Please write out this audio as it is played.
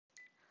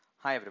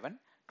Hi everyone,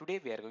 today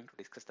we are going to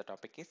discuss the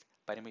topic is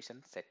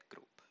permission set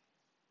group.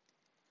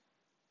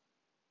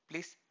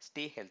 Please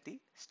stay healthy,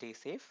 stay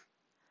safe.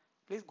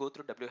 Please go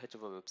through WHO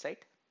website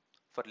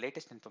for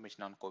latest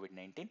information on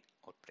COVID-19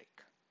 outbreak.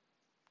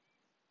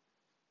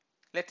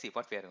 Let's see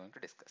what we are going to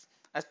discuss.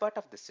 As part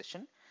of this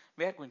session,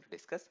 we are going to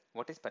discuss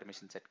what is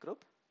permission set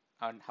group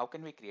and how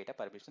can we create a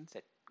permission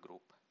set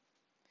group.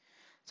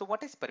 So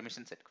what is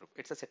permission set group?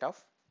 It's a set of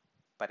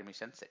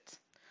permission sets.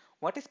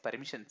 What is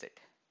permission set?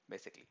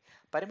 Basically,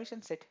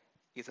 permission set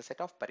is a set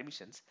of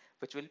permissions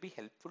which will be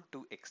helpful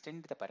to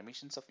extend the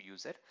permissions of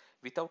user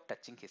without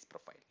touching his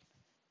profile.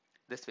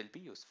 This will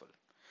be useful.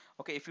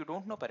 Okay, if you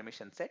don't know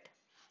permission set,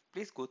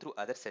 please go through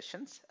other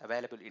sessions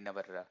available in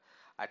our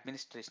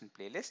administration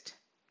playlist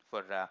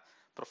for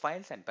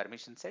profiles and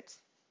permission sets.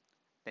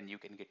 Then you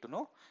can get to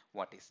know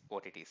what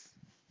it is.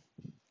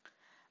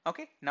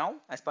 Okay, now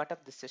as part of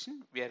this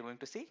session, we are going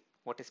to see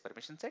what is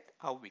permission set,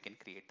 how we can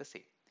create the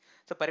same.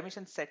 So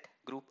permission set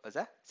group is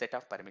a set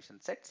of permission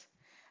sets,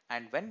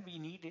 and when we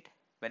need it,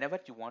 whenever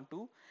you want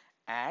to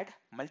add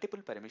multiple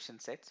permission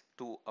sets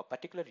to a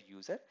particular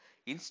user,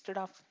 instead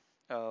of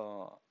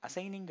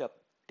assigning a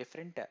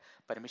different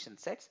permission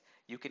sets,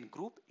 you can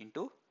group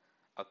into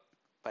a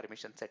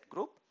permission set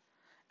group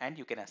and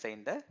you can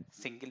assign the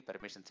single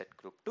permission set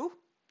group to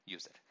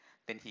user.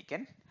 Then he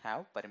can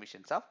have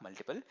permissions of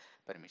multiple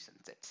permission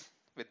sets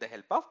with the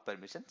help of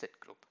permission set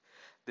group.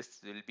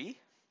 This will be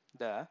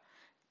the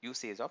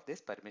usage of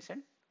this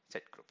permission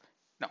set group.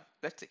 Now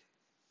let's see.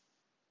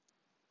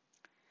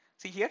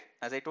 See here,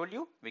 as I told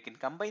you, we can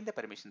combine the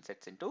permission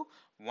sets into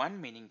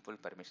one meaningful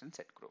permission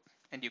set group,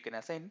 and you can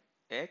assign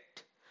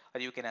it,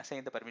 or you can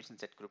assign the permission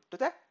set group to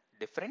the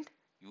different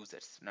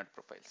users, not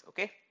profiles.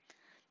 Okay.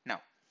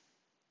 Now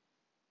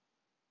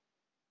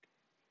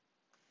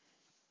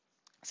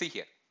see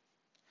here,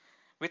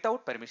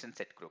 without permission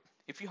set group,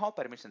 if you have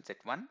permission set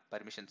 1,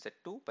 permission set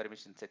 2,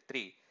 permission set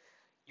 3,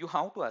 you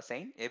have to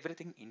assign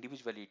everything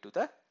individually to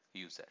the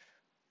user.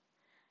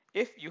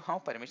 If you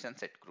have permission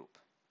set group,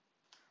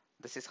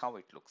 this is how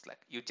it looks like.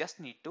 You just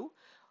need to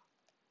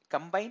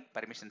combine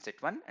permission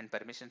set 1 and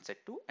permission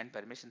set 2 and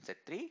permission set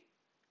 3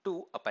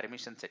 to a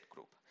permission set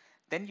group.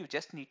 Then you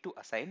just need to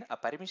assign a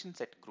permission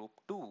set group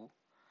to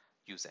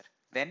user.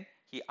 Then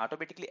he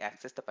automatically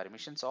access the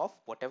permissions of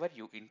whatever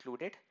you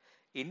included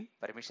in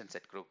permission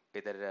set group,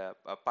 whether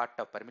a part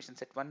of permission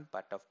set 1,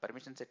 part of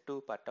permission set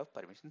 2, part of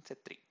permission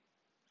set 3.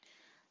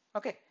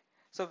 Okay,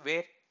 so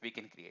where we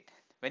can create,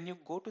 when you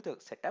go to the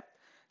setup,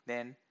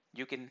 then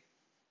you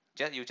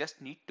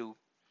just need to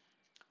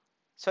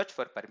search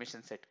for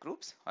permission set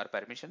groups or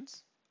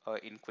permissions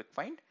in quick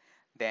find.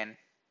 Then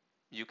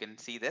you can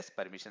see this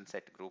permission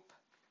set group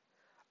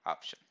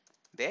option.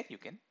 There you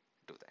can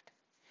do that.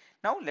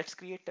 Now let's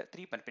create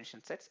 3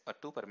 permission sets or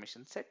 2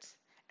 permission sets,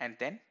 and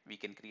then we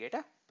can create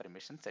a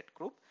permission set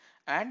group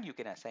and you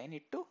can assign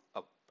it to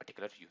a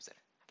particular user.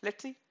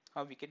 Let's see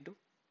how we can do.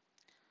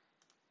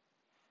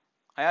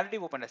 I already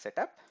opened a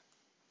setup.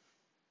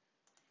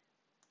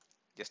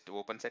 Just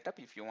open setup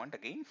if you want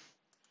again.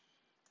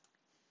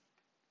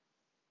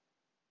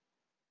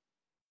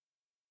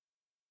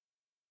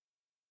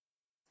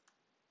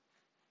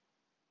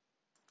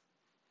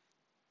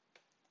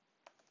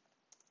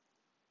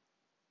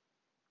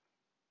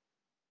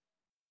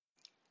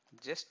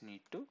 Just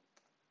need to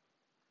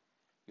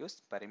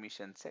use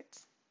permission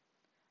sets.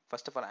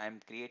 First of all, I am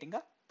creating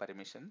a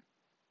permission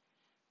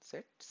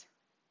sets.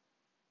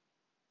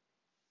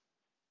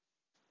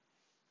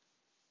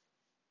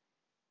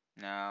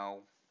 Now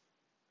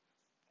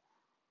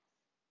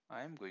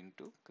I am going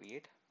to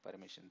create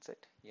permission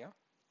set here.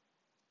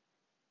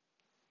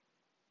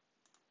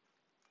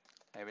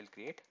 I will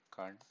create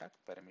contact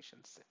permission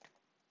set.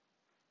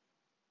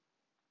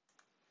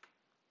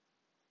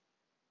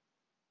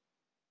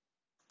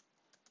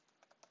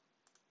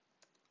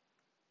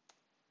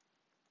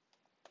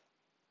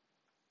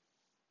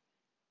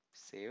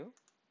 Save.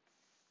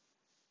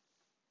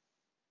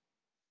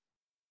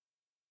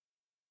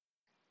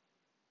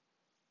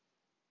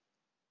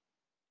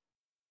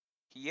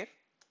 Here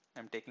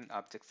I'm taking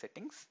object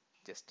settings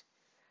just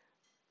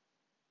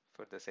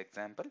for this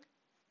example,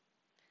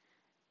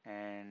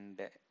 and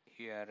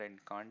here in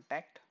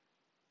contact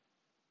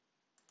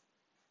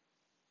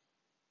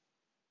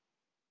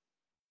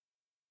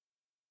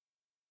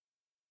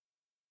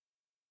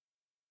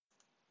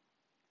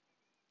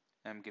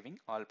I'm giving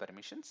all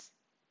permissions.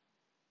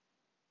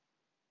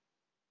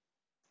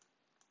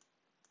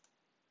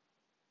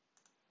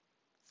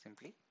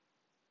 Simply.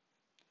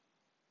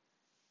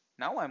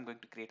 Now I'm going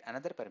to create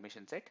another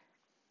permission set.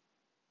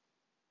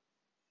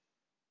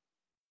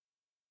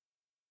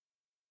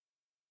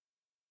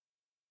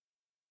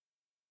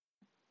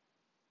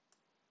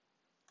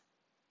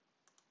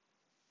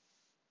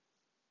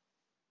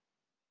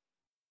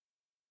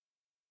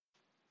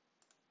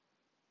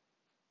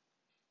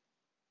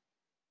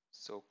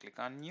 So click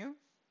on new.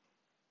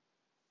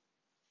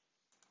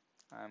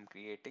 I'm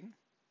creating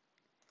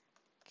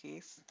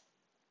case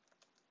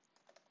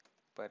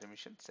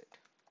permission set.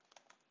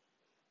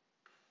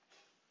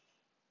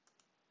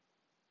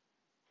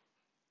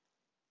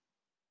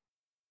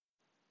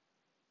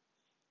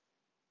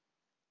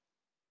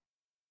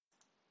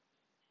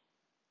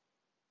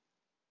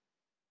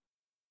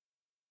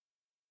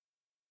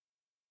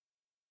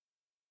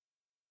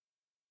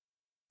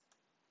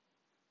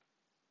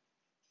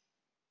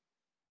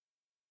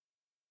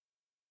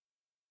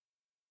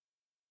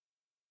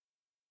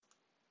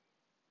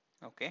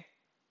 Okay,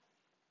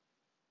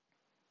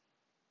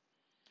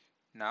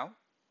 now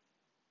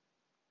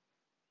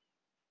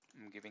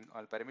I'm giving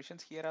all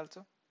permissions here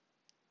also.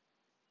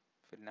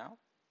 For now,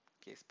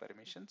 case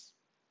permissions.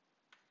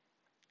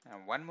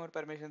 And one more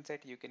permission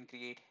set you can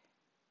create.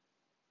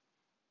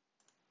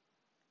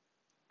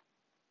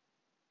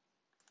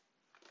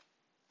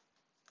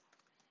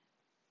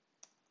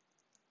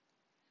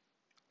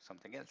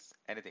 Something else,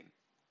 anything.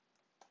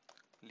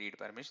 Lead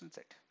permission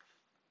set.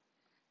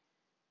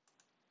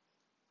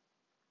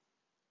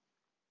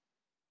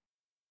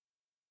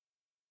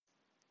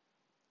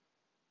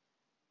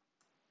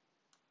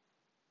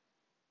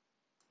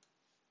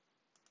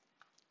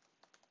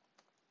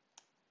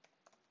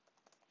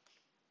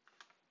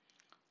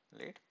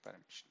 Lead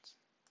permissions.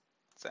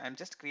 So I'm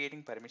just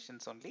creating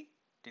permissions only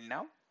till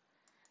now.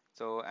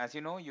 So as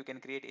you know, you can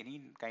create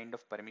any kind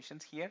of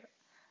permissions here.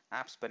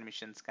 Apps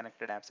permissions,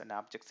 connected apps and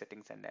object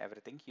settings and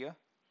everything here.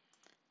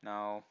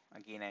 Now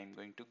again I'm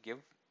going to give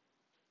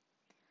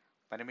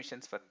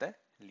permissions for the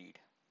lead.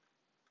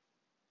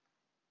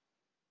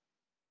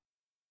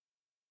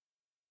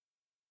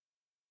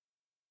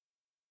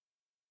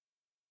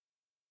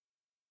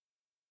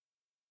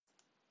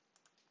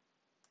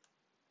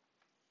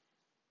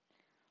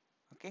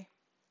 Okay,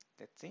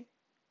 let's see.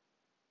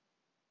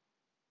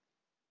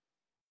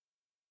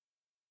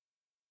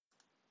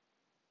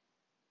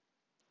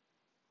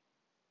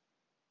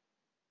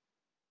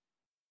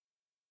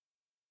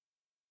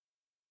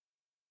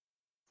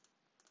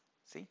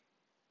 See,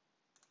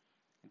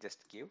 just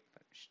give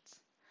permissions.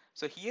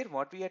 So here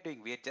what we are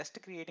doing, we are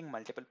just creating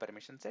multiple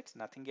permission sets,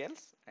 nothing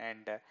else,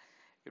 and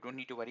you don't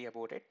need to worry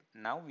about it.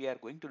 Now we are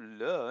going to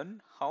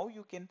learn how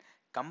you can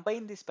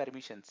combine these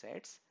permission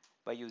sets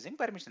by using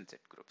permission set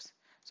groups.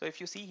 So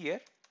if you see here,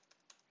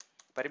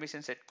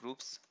 permission set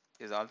groups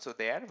is also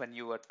there when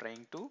you are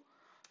trying to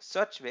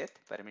search with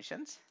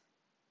permissions.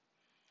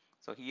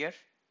 So here,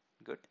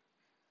 good.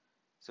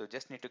 So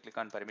just need to click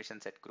on permission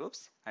set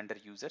groups under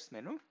users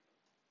menu,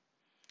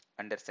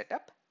 under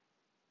setup.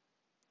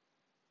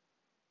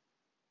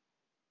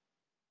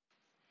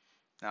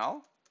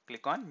 Now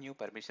click on new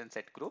permission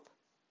set group,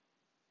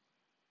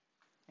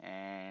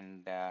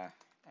 and I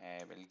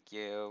will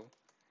give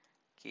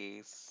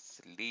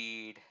case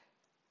lead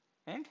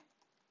and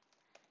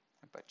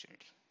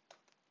opportunity.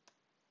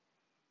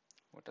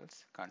 What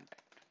else?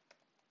 Contact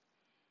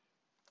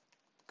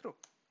group.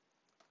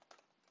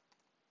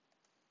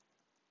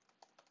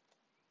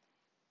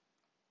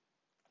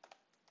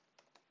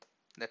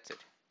 That's it.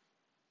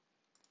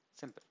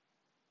 Simple.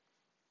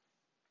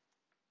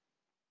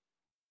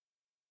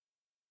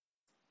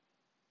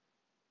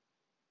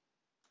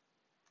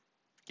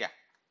 Yeah,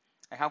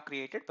 I have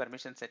created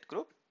permission set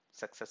group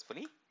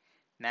successfully.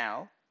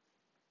 Now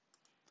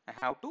I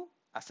have to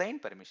assign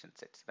permission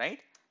sets, right?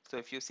 So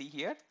if you see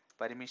here,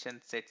 permission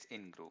sets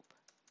in group.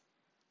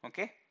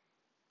 Okay,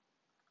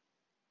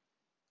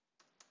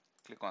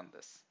 click on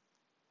this.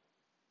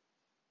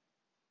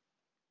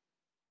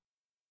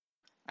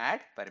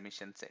 Add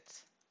permission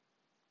sets.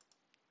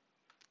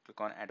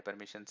 Click on add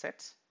permission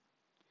sets.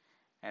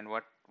 And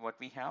what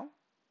we have?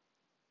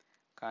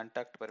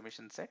 Contact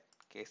permission set,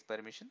 case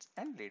permissions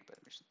and lead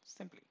permissions.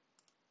 Simply.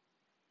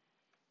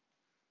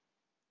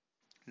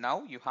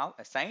 Now you have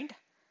assigned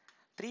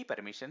 3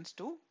 permissions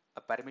to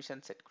a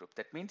permission set group.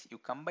 That means you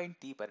combine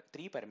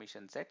 3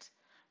 permission sets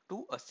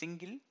to a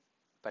single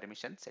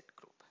permission set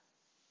group.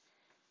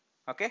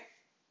 Okay.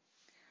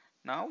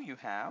 Now you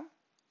have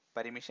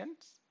permission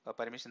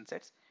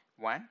sets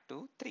 1,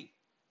 2, 3.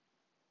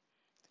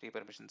 3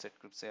 permission set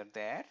groups are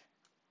there.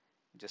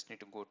 You just need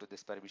to go to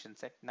this permission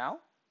set now.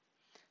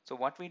 So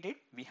what we did,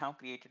 we have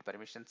created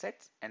permission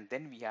sets and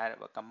then we have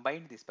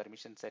combined these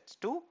permission sets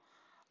to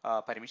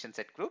permission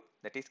set group,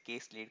 that is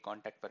case lead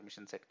contact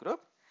permission set group.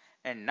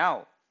 And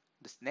now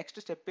this next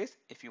step is,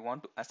 if you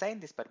want to assign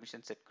this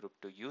permission set group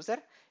to user,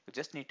 you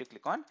just need to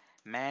click on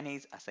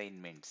manage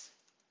assignments.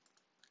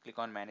 Click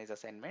on manage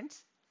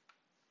assignments.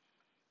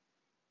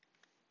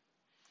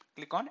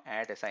 Click on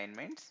add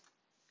assignments,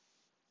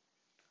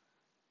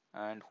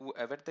 and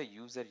whoever the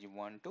user you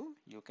want to,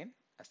 you can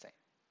assign.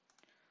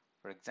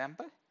 For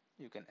example,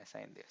 you can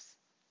assign this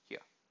here,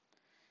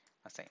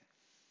 assign.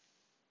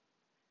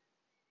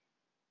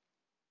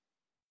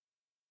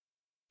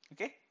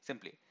 Okay,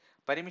 simply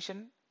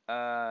permission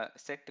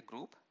set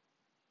group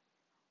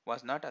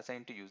was not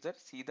assigned to user.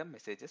 See the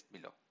messages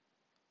below.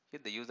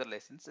 Here the user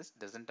licenses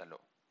doesn't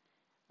allow.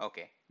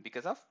 Okay,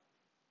 because of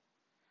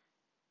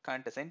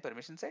can't assign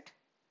permission set.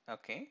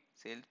 Okay,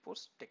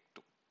 Salesforce Tech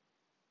 2.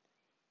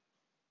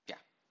 Yeah,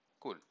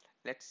 cool.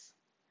 Let's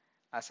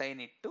assign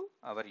it to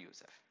our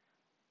user.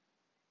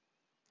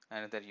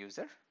 Another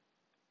user,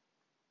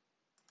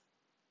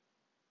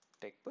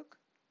 textbook.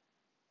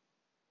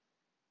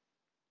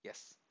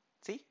 Yes,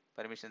 see,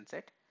 permission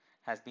set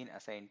has been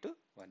assigned to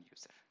one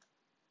user.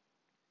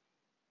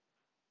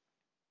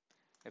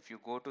 If you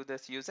go to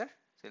this user,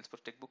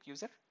 Salesforce textbook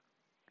user,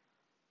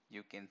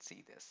 you can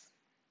see this.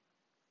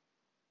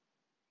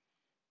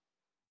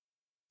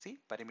 See,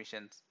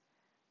 permissions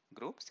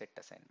group set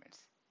assignments.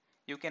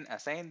 You can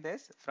assign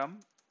this from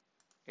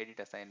edit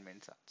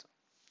assignments also.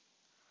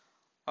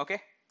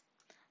 Okay,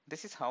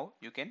 this is how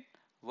you can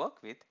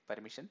work with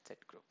permission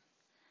set group.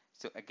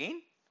 So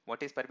again,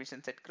 what is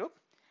permission set group?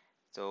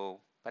 So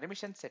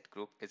permission set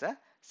group is a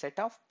set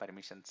of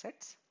permission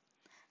sets,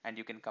 and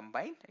you can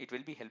combine, it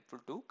will be helpful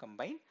to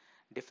combine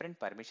different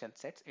permission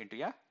sets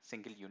into a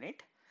single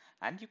unit,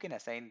 and you can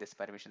assign this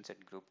permission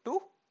set group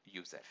to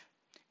user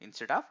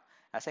instead of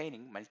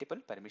assigning multiple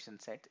permission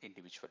sets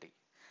individually.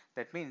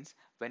 That means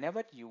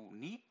whenever you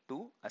need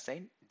to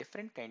assign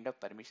different kind of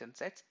permission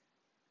sets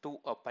to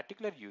a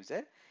particular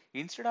user,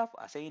 instead of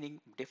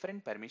assigning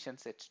different permission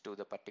sets to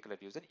the particular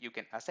user, you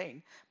can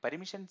assign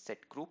permission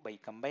set group by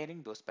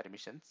combining those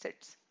permission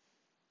sets.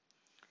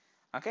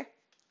 Okay,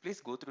 please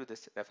go through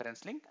this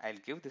reference link.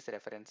 I'll give this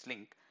reference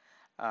link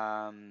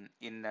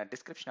in the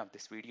description of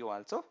this video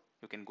also.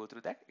 You can go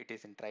through that. It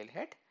is in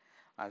Trailhead.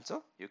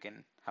 Also, you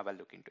can have a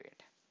look into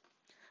it.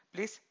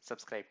 Please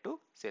subscribe to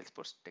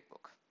Salesforce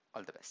Textbook.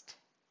 All the best.